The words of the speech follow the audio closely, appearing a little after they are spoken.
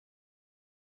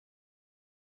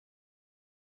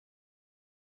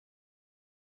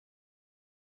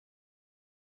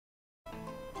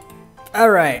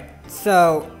Alright,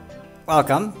 so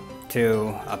welcome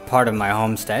to a part of my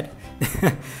homestead.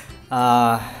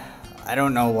 I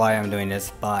don't know why I'm doing this,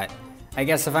 but I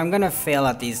guess if I'm gonna fail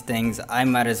at these things, I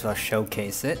might as well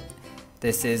showcase it.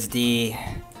 This is the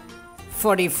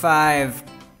 45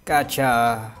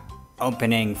 Gacha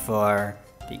opening for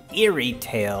the Eerie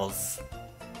Tails.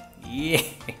 Yeah.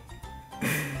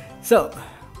 So,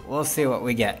 we'll see what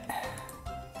we get.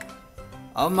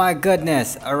 Oh my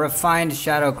goodness, a refined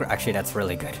shadow. Actually, that's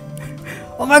really good.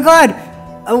 Oh my god,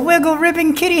 a wiggle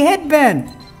ribbon kitty headband.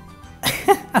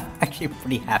 I'm actually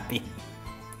pretty happy.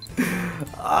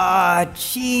 Ah,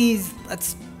 jeez.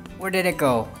 Where did it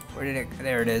go?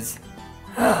 There it is.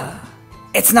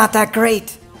 It's not that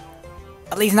great.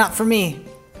 At least not for me.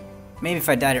 Maybe if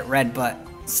I dyed it red, but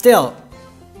still,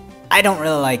 I don't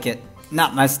really like it.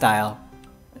 Not my style.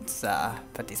 Let's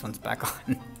put these ones back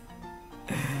on.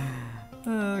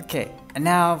 Okay, and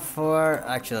now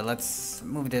actually, let's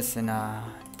move this in a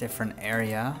different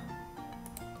area.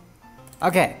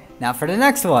 Okay, now for the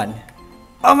next one.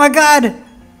 Oh my god!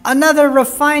 Another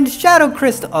refined shadow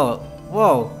crystal! Oh,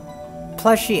 whoa.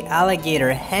 Plushy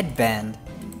alligator headband.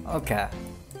 Okay,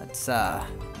 let's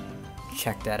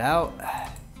check that out.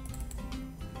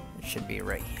 It should be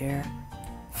right here.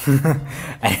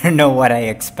 I don't know what I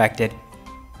expected,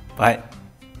 but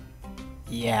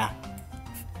yeah.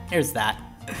 Here's that.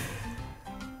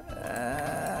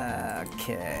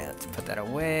 Okay, let's put that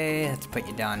away. Let's put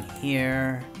you down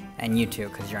here. And you too,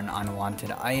 because you're an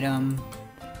unwanted item.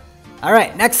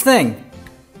 Alright, next thing.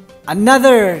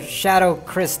 Another shadow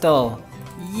crystal.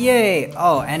 Yay!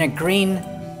 Oh, and a green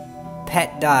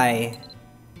pet dye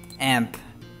amp.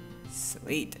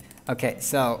 Sweet. Okay,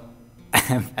 so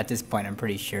at this point, I'm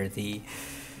pretty sure the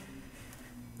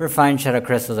refined shadow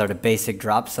crystals are the basic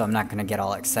drops, so I'm not gonna get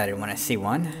all excited when I see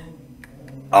one.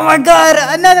 Oh my god,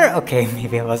 another! Okay,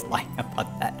 maybe I was lying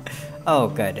about that. Oh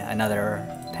good, another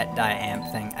pet dye amp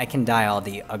thing. I can dye all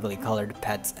the ugly colored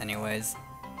pets anyways.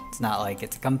 It's not like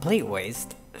it's a complete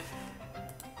waste.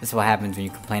 This is what happens when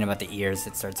you complain about the ears,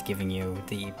 it starts giving you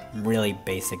the really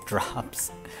basic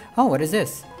drops. Oh, what is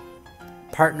this?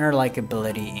 Partner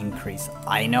likability increase.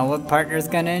 I know what partner's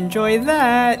gonna enjoy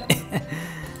that!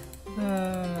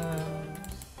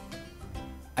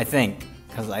 I think,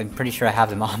 because I'm pretty sure I have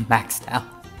them all maxed out.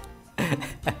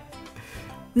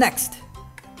 Next.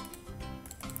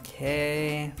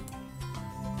 Okay.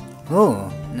 Ooh,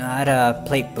 not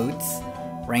plate boots.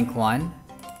 Rank 1.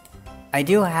 I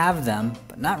do have them,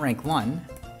 but not rank 1.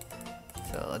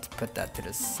 So let's put that to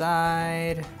the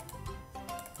side.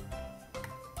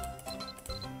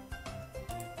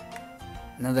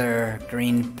 Another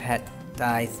green pet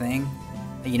dye thing.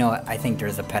 You know what, I think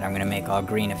there's a pet I'm gonna make all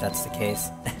green if that's the case.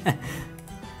 A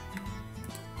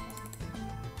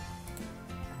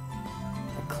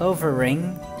clover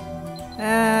ring?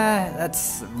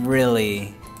 That's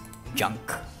really junk.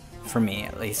 For me,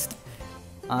 at least.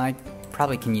 I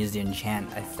probably can use the enchant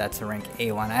if that's a rank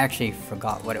A1. I actually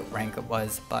forgot what rank it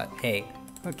was, but hey,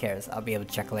 who cares? I'll be able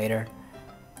to check later.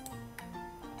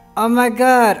 Oh my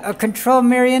god, a control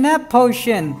marionette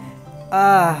potion!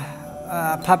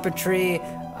 Puppetry,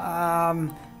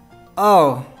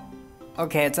 oh,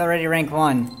 okay, it's already rank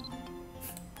 1.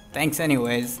 Thanks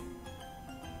anyways.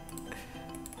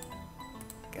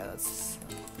 Okay, let's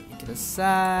put you to the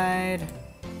side.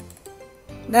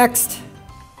 Next!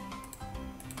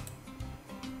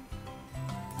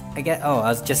 I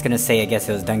was just gonna say, I guess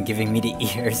it was done giving me the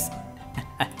ears.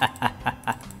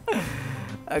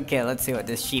 Okay, let's see what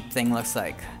this sheep thing looks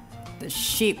like.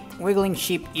 The wiggling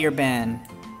sheep earband.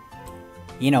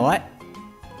 You know what?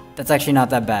 That's actually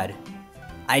not that bad.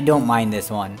 I don't mind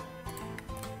this one.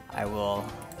 I will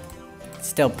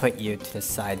still put you to the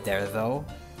side there though.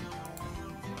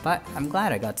 But I'm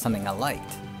glad I got something I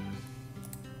liked.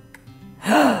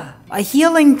 A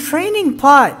healing training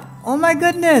pot! Oh my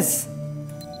goodness!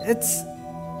 It's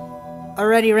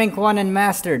already rank 1 and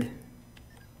mastered.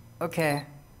 Okay.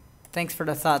 Thanks for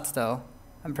the thoughts though.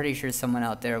 I'm pretty sure someone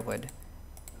out there would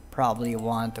probably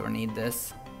want or need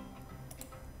this.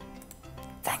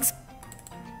 Thanks.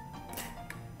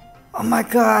 Oh my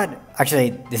god!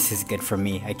 Actually, this is good for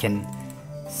me. I can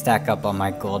stack up all my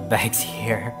gold bags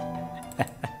here.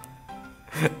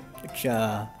 Which,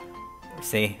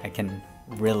 see, I can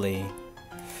really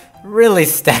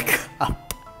stack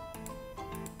up.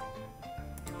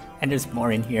 And there's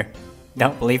more in here.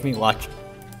 Don't believe me? Watch.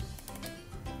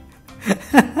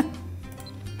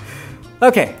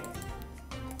 Okay.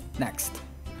 Next.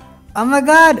 Oh my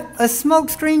god! A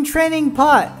smokescreen training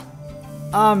pot!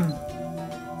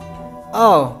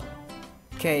 Oh.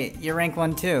 Okay, you're rank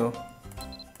 1 too.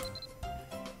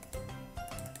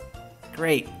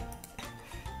 Great.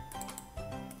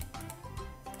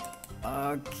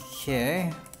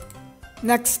 Okay.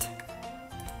 Next.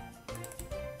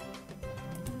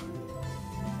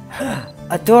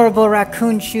 Adorable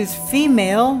raccoon shoes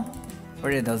female.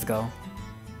 Where did those go?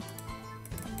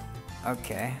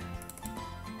 Okay.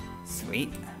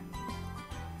 Sweet.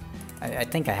 I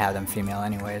think I have them female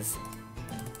anyways.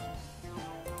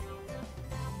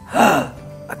 A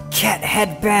cat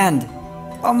headband!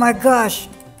 Oh my gosh!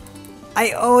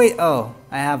 Oh,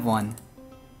 I have one.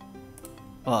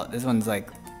 Well, this one's like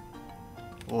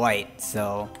white,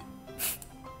 so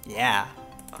yeah.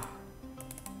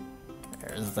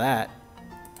 There's that.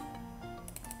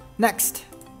 Next.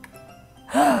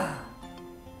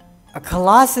 A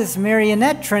Colossus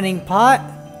marionette training pot.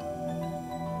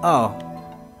 Oh.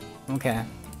 Okay.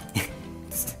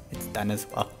 it's done as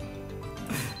well.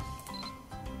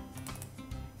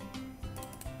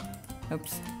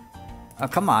 Oops. Oh,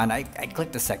 come on. I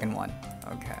clicked the second one.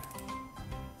 Okay.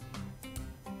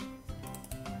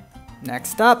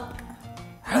 Next up.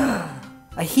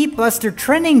 A Heat Buster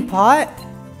training pot.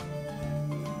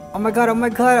 Oh my god, oh my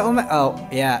god, oh my. Oh,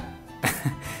 yeah. I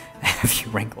have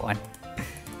you rank 1.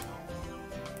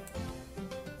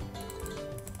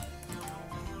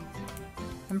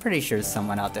 I'm pretty sure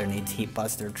someone out there needs Heat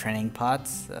Buster training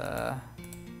pots.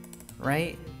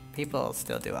 Right? People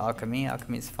still do alchemy.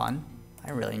 Alchemy's fun. I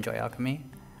really enjoy alchemy.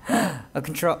 A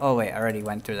control. Oh, wait, I already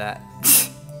went through that.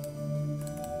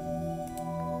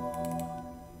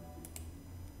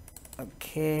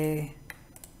 Okay.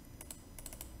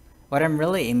 What I'm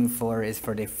really aiming for is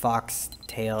for the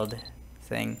fox-tailed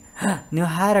thing. New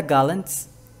Hada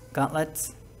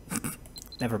gauntlets.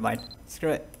 Never mind. Screw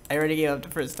it. I already gave up the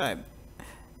first time.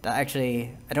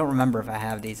 Actually, I don't remember if I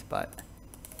have these, but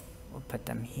we'll put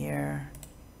them here.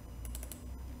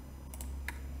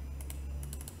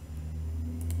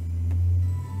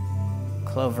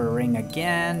 Clover ring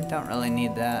again. Don't really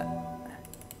need that.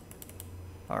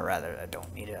 Or rather, I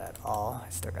don't need it at all. I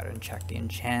still gotta check the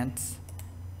enchants.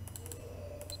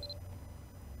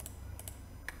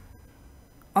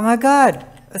 Oh my god!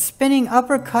 A spinning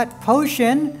uppercut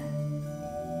potion!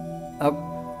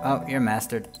 Oh, you're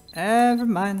mastered. Never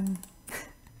mind.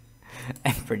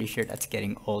 I'm pretty sure that's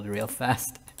getting old real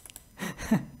fast.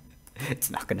 It's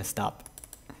not gonna stop.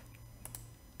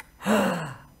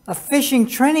 A fishing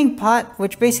training pot,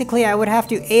 which basically I would have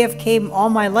to AFK all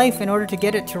my life in order to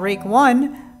get it to rank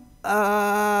 1.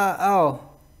 Oh.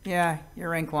 Yeah, you're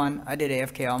rank 1. I did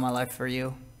AFK all my life for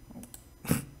you.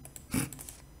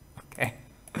 Okay.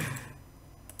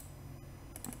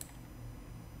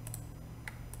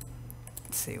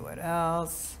 Let's see what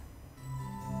else.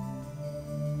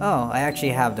 Oh, I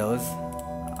actually have those.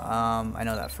 I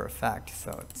know that for a fact,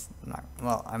 so it's not,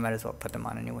 well, I might as well put them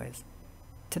on anyways.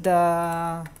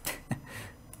 Ta-da!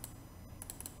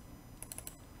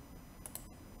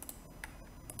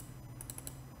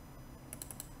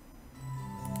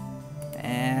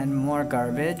 And more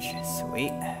garbage.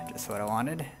 Sweet. Just what I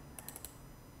wanted.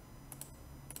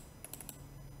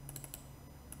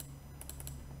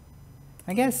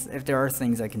 I guess if there are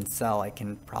things I can sell, I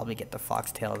can probably get the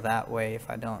foxtail that way if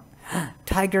I don't.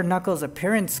 Tiger Knuckles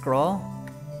appearance scroll.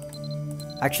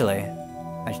 Actually,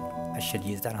 I should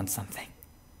use that on something.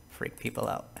 Freak people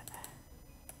out.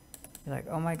 You're like,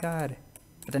 oh my god.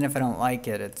 But then if I don't like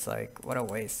it, it's like, what a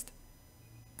waste.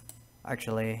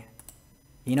 Actually,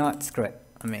 you know what? Screw it.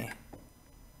 Let me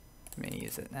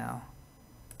use it now.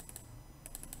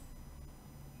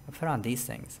 I'll put on these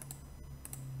things.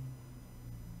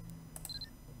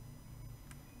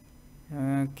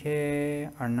 Okay,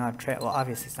 are not trade. Well,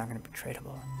 obviously it's not going to be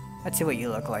tradable. Let's see what you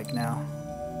look like now.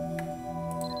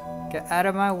 Get out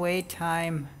of my way,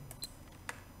 time.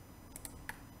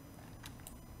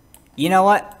 You know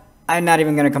what? I'm not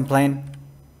even going to complain.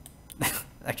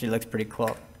 Actually looks pretty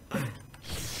cool.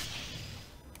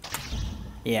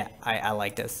 Yeah, I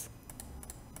like this.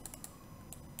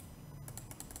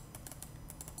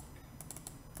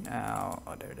 Now,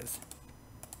 oh, there it is.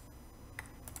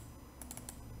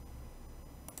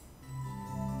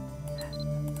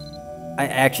 I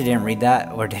actually didn't read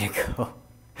that. Where did it go?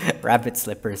 Rabbit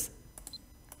slippers.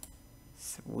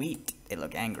 Sweet. They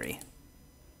look angry.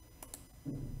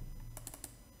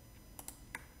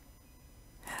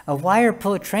 A wire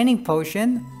pull training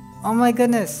potion? Oh my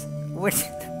goodness. Where did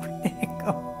it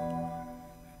go?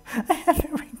 I have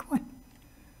it rank 1.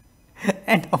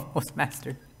 And almost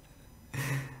mastered.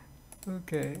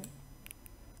 Okay.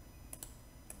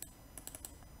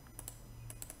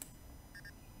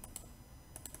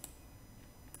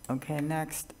 Okay,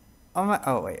 next. Oh my,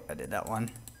 oh wait, I did that one.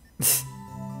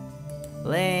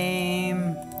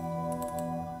 Lame.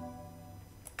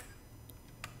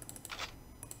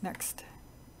 Next.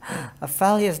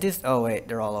 Aphalia's deuce. Oh wait,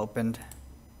 they're all opened.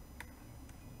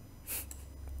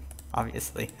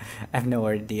 Obviously. I have no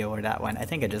idea where that went. I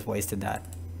think I just wasted that.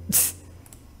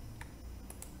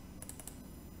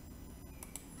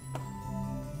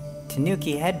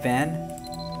 Tanuki headband.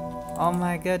 Oh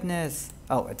my goodness.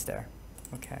 Oh, it's there.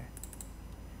 Okay.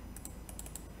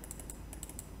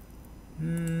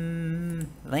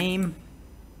 Lame.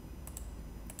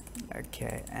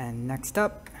 Okay, and next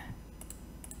up,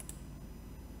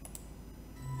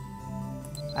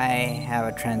 I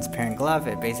have a transparent glove.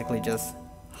 It basically just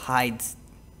hides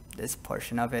this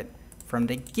portion of it from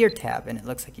the gear tab, and it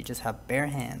looks like you just have bare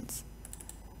hands.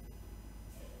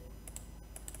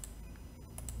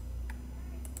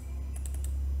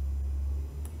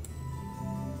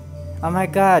 Oh my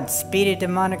god, Speedy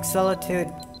Demonic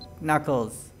Solitude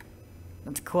Knuckles.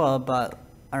 That's cool, but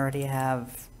I already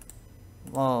have...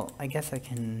 Well, I guess I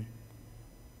can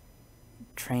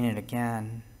train it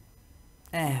again.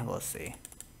 We'll see.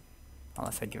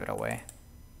 Unless I give it away.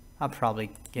 I'll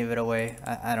probably give it away.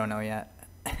 I don't know yet.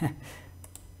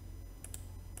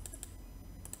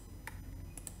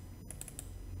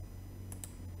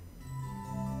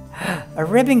 A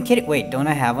ribbon kitty. Wait, don't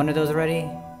I have one of those already?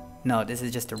 No, this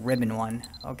is just a ribbon one.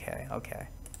 Okay, okay.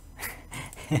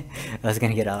 I was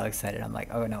gonna get all excited. I'm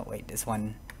like, oh no, wait, this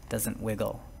one doesn't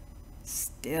wiggle.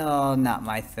 Still not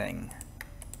my thing.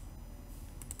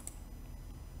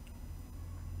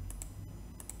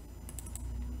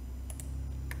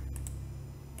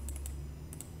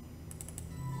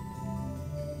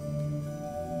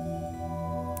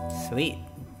 Sweet.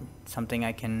 Something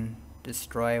I can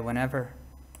destroy whenever.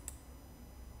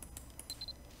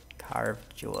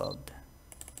 Carved, jeweled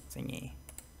thingy.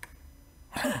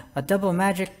 A double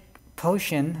magic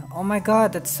potion. Oh my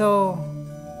god, that's so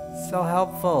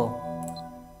helpful.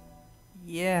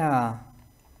 Yeah.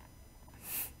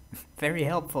 Very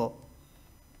helpful.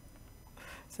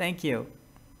 Thank you.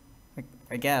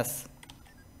 I guess.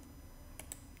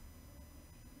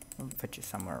 I'll put you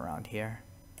somewhere around here.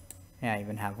 Yeah, I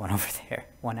even have one over there.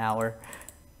 1 hour.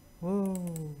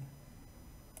 Woo.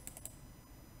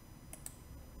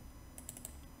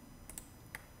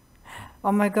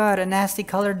 Oh my god, a nasty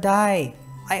colored dye.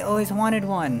 I always wanted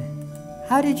one.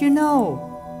 How did you know?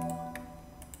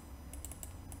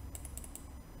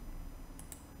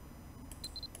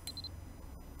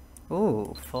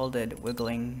 Ooh, folded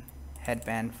wiggling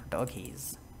headband for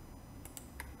doggies.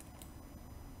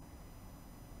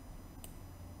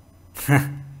 I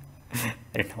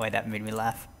don't know why that made me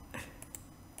laugh.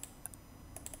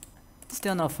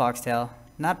 Still no foxtail.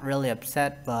 Not really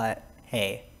upset, but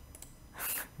hey.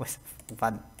 Was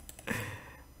fun.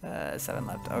 7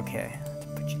 left. Okay. Let's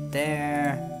put you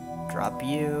there. Drop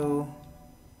you.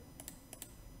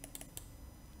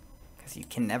 Because you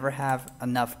can never have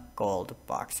enough gold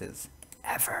boxes.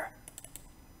 Ever.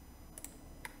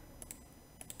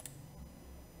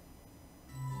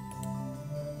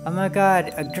 Oh my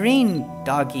god, a green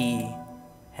doggy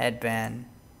headband.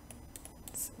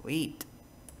 Sweet.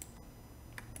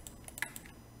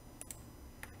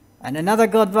 And another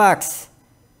gold box.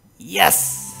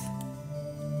 Yes!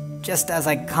 Just as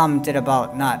I commented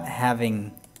about not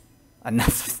having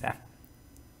enough of them.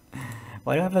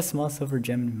 Why do I have a small silver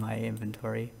gem in my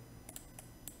inventory?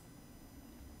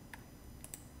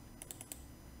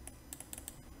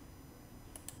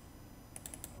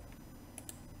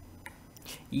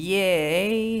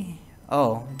 Yay!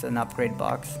 Oh, it's an upgrade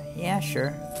box. Yeah,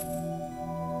 sure.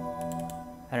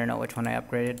 I don't know which one I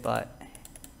upgraded, but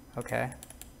okay.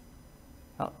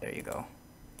 Oh, there you go.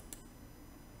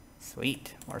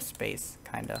 Sweet. More space,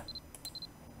 kinda.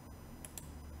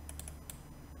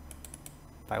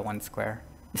 By 1 square.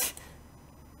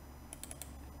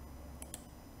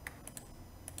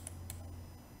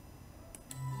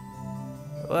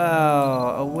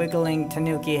 Whoa, a wiggling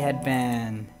Tanuki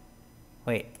headband.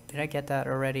 Wait, did I get that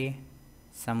already?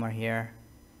 Somewhere here.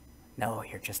 No,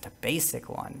 you're just a basic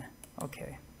one.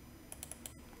 Okay.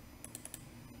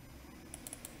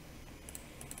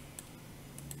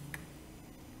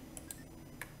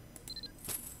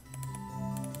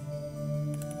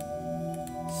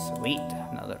 Sweet,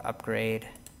 another upgrade.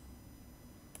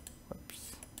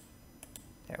 Whoops.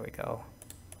 There we go.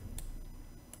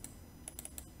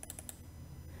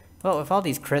 Well, with all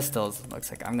these crystals, it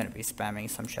looks like I'm gonna be spamming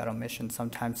some shadow mission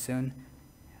sometime soon.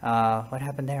 What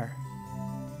happened there?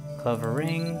 Clover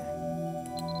ring.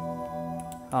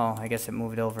 Oh, I guess it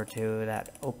moved over to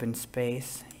that open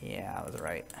space. Yeah, I was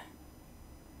right.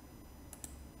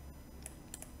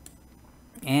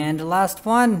 And the last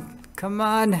one. Come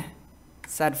on.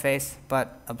 Sad face,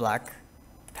 but a black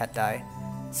pet die.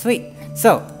 Sweet.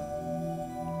 So,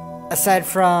 aside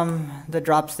from the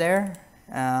drops there,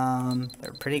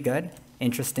 they're pretty good.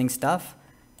 Interesting stuff.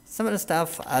 Some of the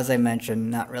stuff, as I mentioned,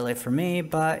 not really for me,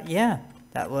 but yeah,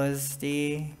 that was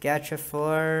the gacha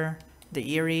for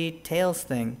the eerie Tails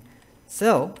thing.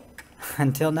 So,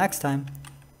 until next time.